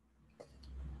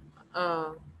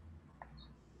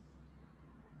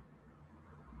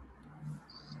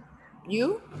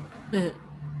 You?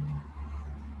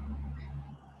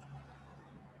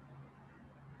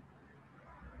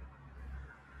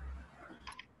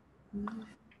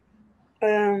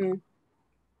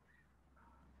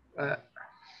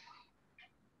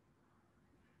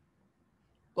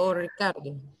 Or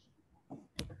Ricardo?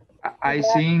 I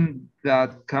think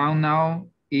that count now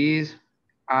is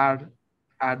are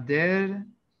there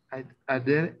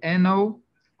NO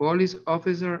police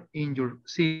officer in your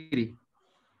city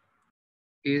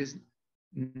is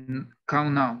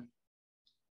count now.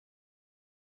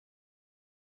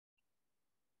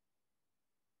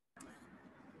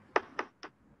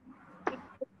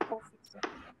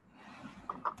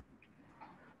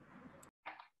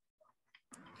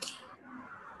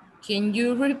 Can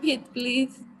you repeat,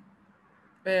 please?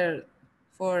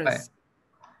 First.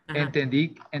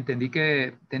 Entendí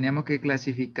que teníamos que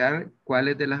clasificar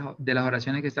cuáles de las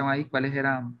oraciones que estaban ahí, cuáles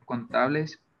eran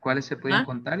contables, cuáles se podían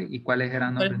contar y cuáles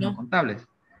eran nombres no contables.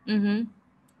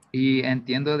 Y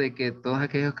entiendo de que todos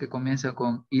aquellos que comienzan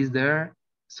con is there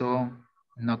son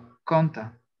no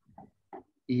conta.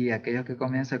 Y aquellos que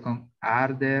comienzan con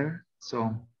are there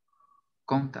son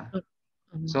conta.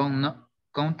 Son no,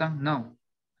 contan no.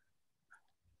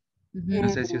 No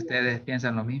sé si ustedes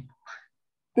piensan lo mismo.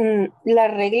 La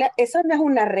regla, eso no es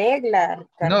una regla.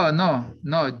 Ricardo.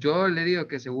 No, yo le digo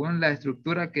que según la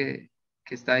estructura que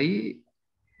está ahí,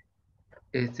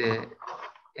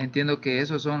 entiendo que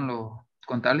esos son los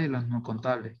contables y los no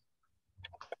contables.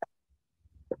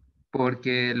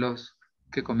 Porque los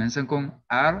que comienzan con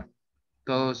are,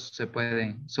 todos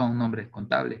son nombres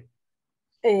contables.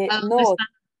 No. Está?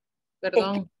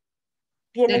 Perdón.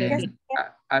 Tiene que ser.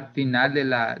 Al final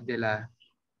del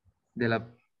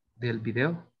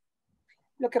video.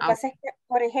 Lo que pasa es que,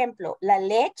 por ejemplo, la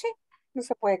leche no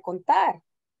se puede contar.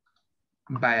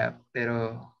 Vaya,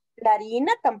 pero... La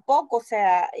harina tampoco, o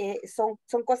sea, son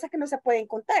cosas que no se pueden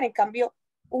contar. En cambio,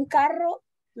 un carro,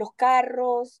 los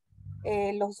carros,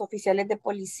 los oficiales de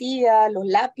policía, los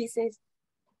lápices,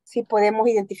 sí podemos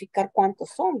identificar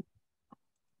cuántos son.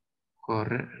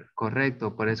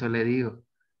 Correcto, por eso le digo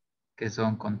que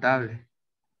son contables.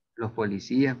 Los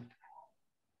policías.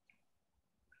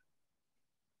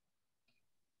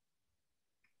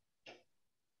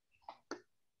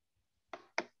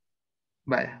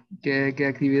 Vaya, ¿qué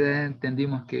actividades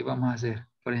entendimos que vamos a hacer,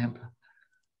 por ejemplo?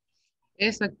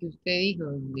 Eso que usted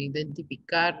dijo, de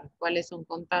identificar cuáles son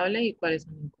contables y cuáles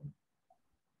son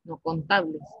no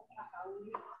contables.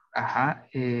 Ajá,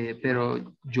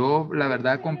 pero yo la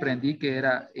verdad comprendí que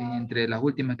era entre las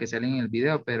últimas que salen en el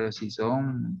video, pero si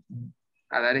son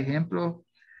a dar ejemplos,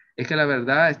 es que la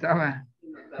verdad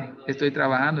estoy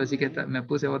trabajando, así que me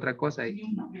puse otra cosa y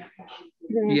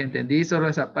entendí solo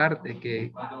esa parte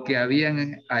que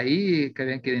habían ahí, que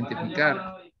habían que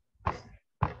identificar.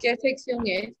 ¿Qué sección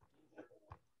es?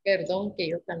 Perdón, que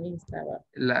yo también estaba.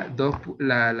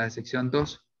 La sección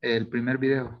 2, el primer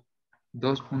video,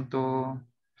 2.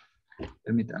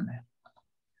 Permítanme.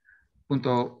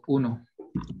 Punto 1.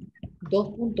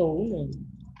 2.1.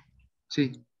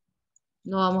 Sí.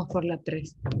 No vamos por la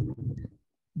 3.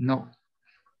 No.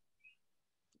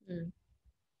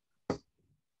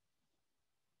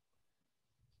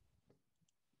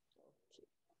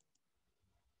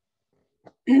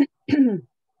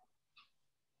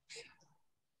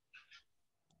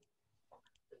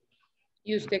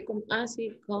 Y usted con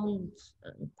sí, con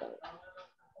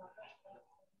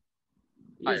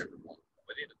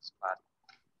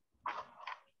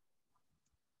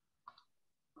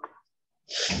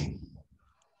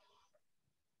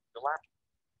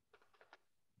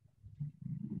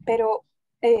Pero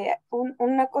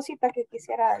una cosita que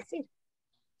quisiera decir.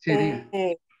 Sí,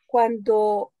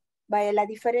 cuando, vaya, la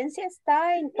diferencia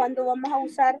está en cuando vamos a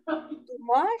usar too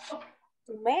much,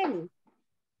 too many.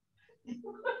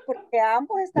 Porque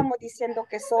ambos estamos diciendo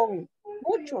que son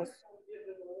muchos.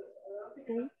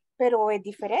 Pero es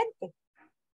diferente.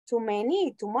 Too many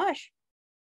y too much.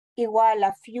 Igual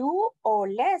a few o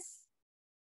less.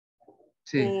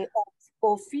 Sí.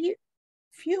 O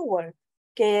fewer,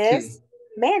 que es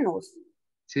menos.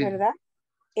 Sí. ¿Verdad?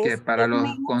 Que para los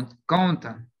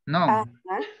contan, no. Ajá.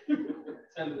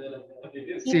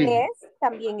 Y less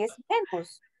también es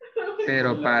menos.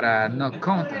 Pero para no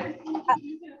contan.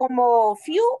 Como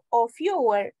few o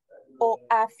fewer o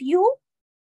a few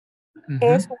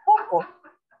es un poco.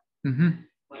 Un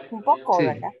poco, sí.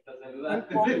 ¿Verdad?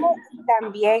 Un poco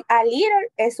también, a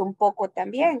little es un poco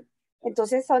también.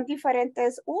 Entonces son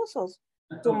diferentes usos.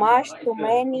 Too much, too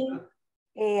many,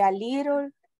 a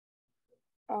little,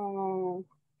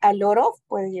 a lot of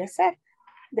puede ser.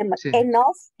 Sí.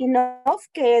 Enough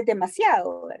que es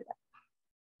demasiado, ¿verdad?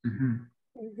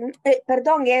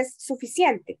 Perdón, es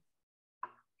suficiente.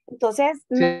 Entonces,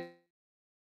 sí. No.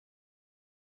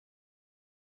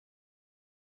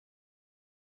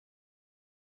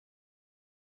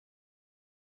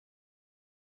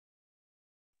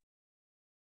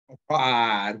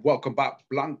 Right, welcome back,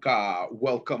 Blanca.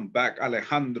 Welcome back,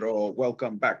 Alejandro.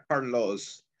 Welcome back,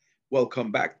 Carlos.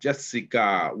 Welcome back,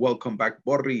 Jessica. Welcome back,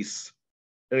 Boris.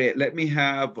 Okay, let me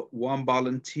have one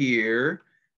volunteer.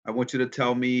 I want you to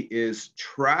tell me, is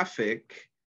traffic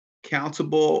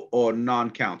countable or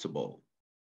non-countable?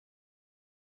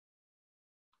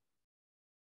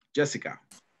 Jessica.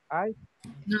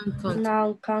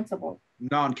 Non-countable.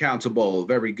 Non-countable,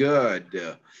 very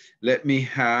good. Let me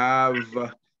have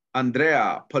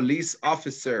Andrea, police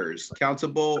officers,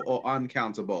 countable or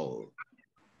uncountable?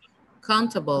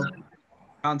 Countable.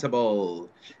 Countable.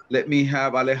 Let me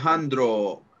have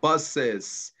Alejandro,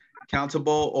 buses,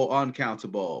 countable or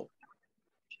uncountable?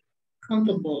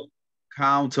 Countable.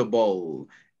 Countable.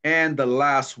 And the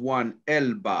last one,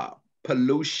 Elba,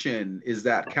 pollution, is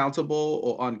that countable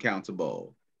or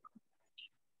uncountable?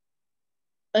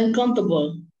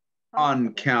 Uncountable.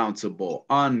 Uncountable,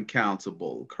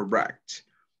 uncountable, correct.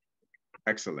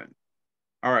 Excellent.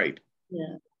 All right.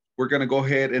 Yeah. We're going to go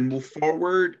ahead and move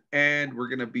forward, and we're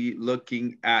going to be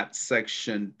looking at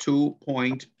section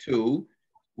 2.2,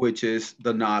 which is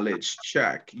the knowledge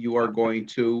check. You are going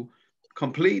to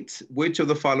complete which of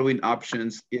the following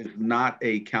options is not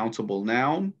a countable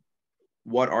noun.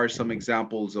 What are some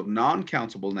examples of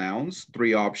non-countable nouns?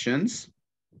 3 options.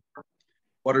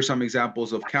 What are some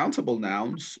examples of countable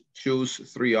nouns? Choose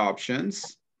 3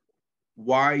 options.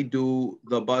 Why do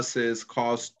the buses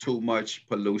cause too much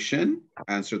pollution?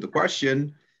 Answer the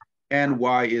question. And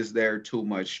why is there too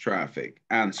much traffic?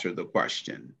 Answer the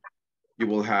question. You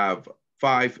will have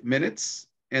 5 minutes,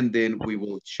 and then we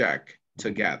will check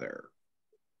together.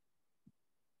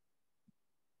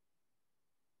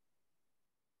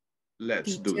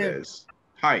 Let's do this.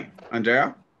 Hi,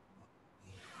 Andrea.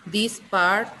 This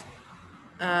part,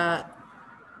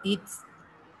 it's...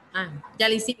 ya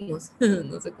lo hicimos.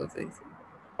 No sé cómo se dice.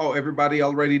 Oh, everybody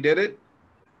already did it?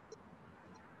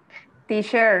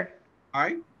 Teacher.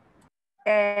 Hi.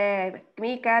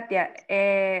 Me, Katia.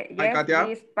 Yes, Katia.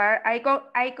 this part,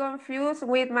 I confused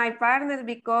with my partner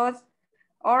because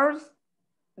ours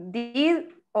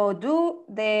did or do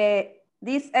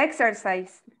this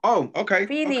exercise. Oh, okay.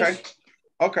 Finish.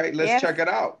 Okay, let's Yes. check it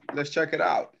out. Let's check it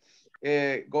out.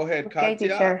 Go ahead, Okay, Katia.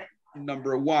 teacher.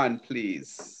 Number 1,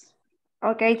 please.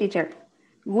 Okay, teacher.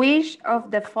 Which of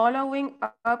the following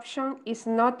option is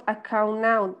not a count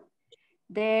noun?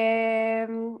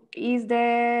 Is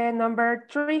the number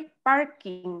 3,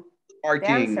 parking.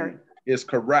 Parking is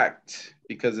correct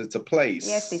because it's a place.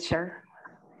 Yes, teacher.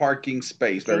 Parking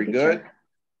space, Okay, very teacher. good.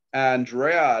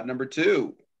 Andrea, number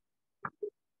 2.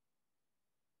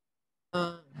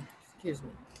 Excuse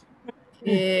me.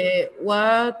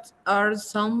 What are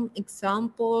some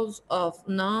examples of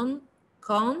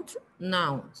non-count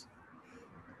nouns?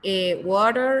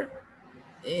 Water,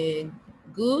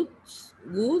 goods,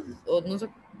 wood, or no sé,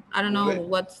 I don't know Wood.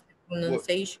 what's the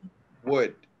pronunciation.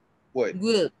 Wood. Wood.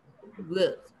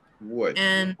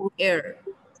 And air.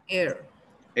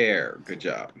 Air, good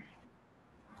job.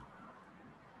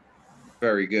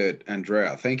 Very good,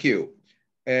 Andrea, thank you.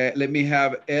 Let me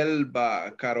have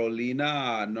Elba,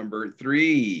 Carolina, number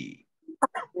 3.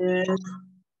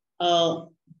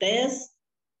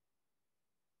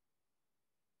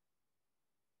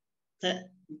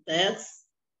 That's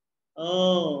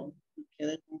oh,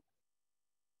 okay.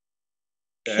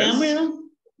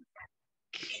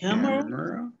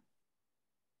 Camera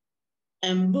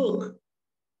and book.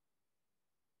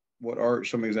 What are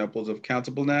some examples of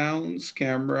countable nouns?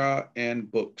 Camera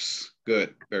and books.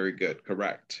 Good, very good,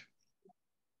 correct.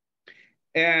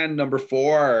 And number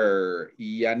 4,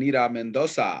 Yanira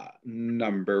Mendoza,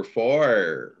 number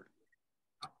 4.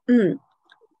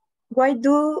 Why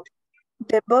do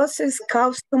the buses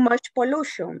cause too much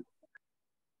pollution?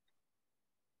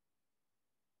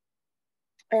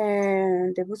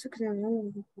 The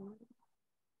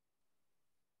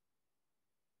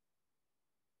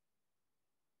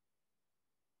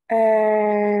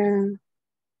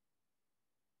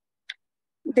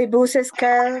buses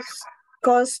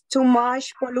cause too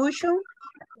much pollution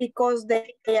because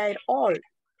they are old.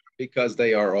 Because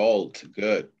they are old.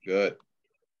 Good, good.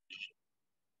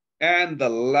 And the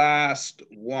last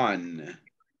one,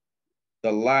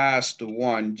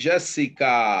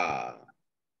 Jessica.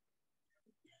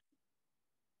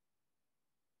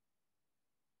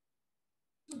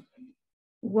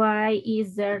 Why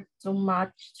is there too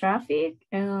much traffic?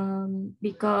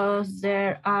 Because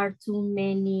there are too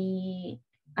many,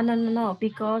 no,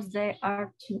 because there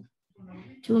are too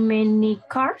many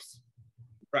cars.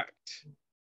 Correct.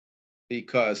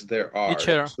 Because there are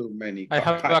Teacher, too many I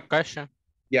cars. have a question.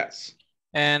 Yes.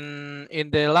 And in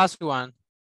the last one,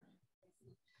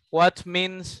 what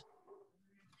means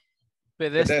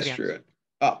pedestrian?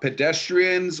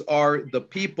 Pedestrians are the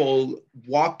people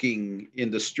walking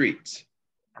in the streets.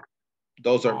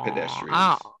 Those are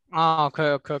pedestrians.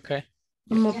 Okay.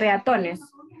 Como peatones.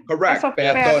 Correct, Eso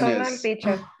peatonal, peatones.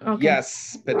 teacher. Okay.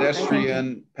 Yes,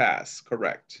 pedestrian pass,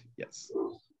 correct, yes.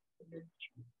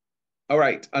 All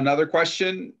right, another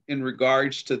question in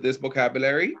regards to this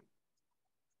vocabulary.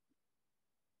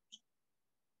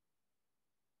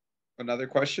 Another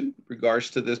question in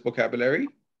regards to this vocabulary.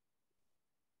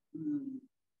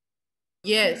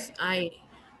 Yes,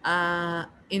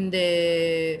 in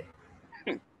the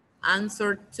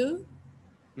answer to,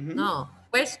 no,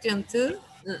 question to,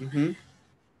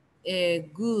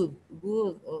 good.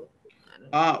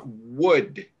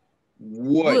 Wood.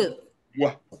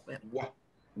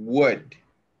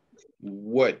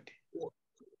 Wood.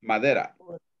 Madera.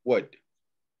 Wood.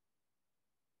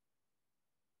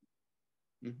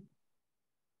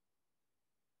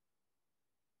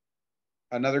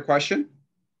 Another question?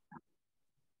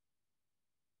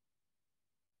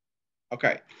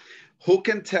 Okay. Who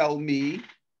can tell me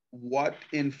what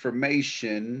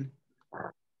information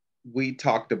we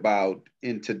talked about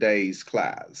in today's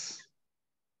class?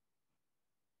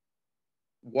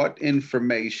 What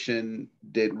information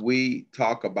did we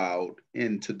talk about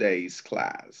in today's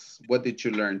class? What did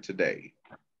you learn today?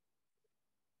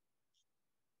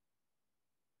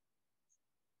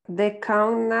 The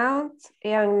count nouns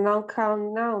and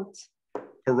non-count nouns.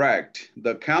 Correct.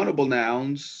 The countable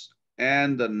nouns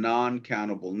and the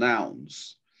non-countable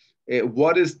nouns.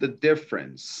 What is the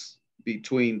difference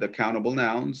between the countable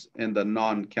nouns and the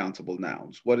non-countable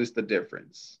nouns? What is the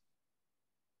difference?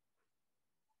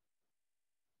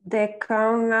 The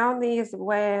count noun is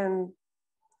when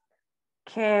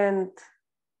can't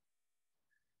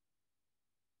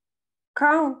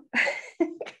count.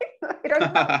 I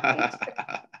don't know.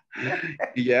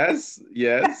 Yes,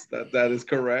 that is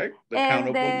correct. The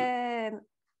countable.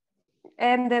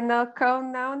 And the no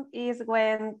count noun is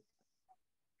when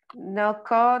no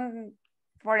count,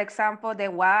 for example,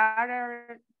 the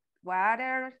water,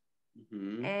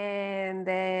 and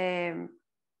the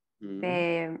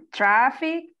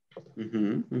traffic,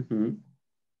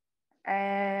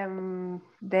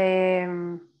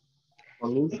 the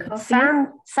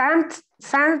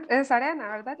sand es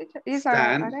arena, ¿verdad?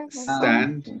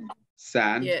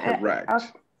 Sand, yeah. Correct.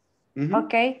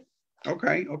 Okay.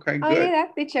 Okay, good. Oh, yeah,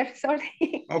 teacher,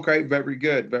 sorry. Okay, very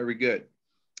good.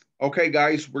 Okay,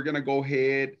 guys, we're gonna go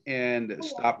ahead and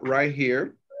stop right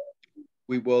here.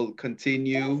 We will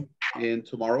continue in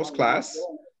tomorrow's class.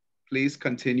 Please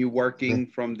continue working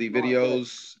from the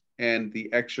videos and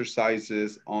the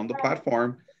exercises on the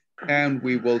platform, and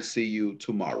we will see you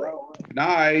tomorrow. Good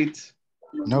night.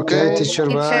 Okay, teacher,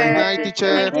 bye. Good night,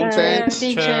 teacher. Thanks.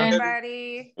 Teacher.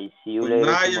 Everybody. See you later. Good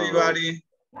night, everybody.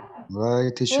 Bye,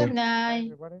 teacher. Good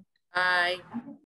night. Bye.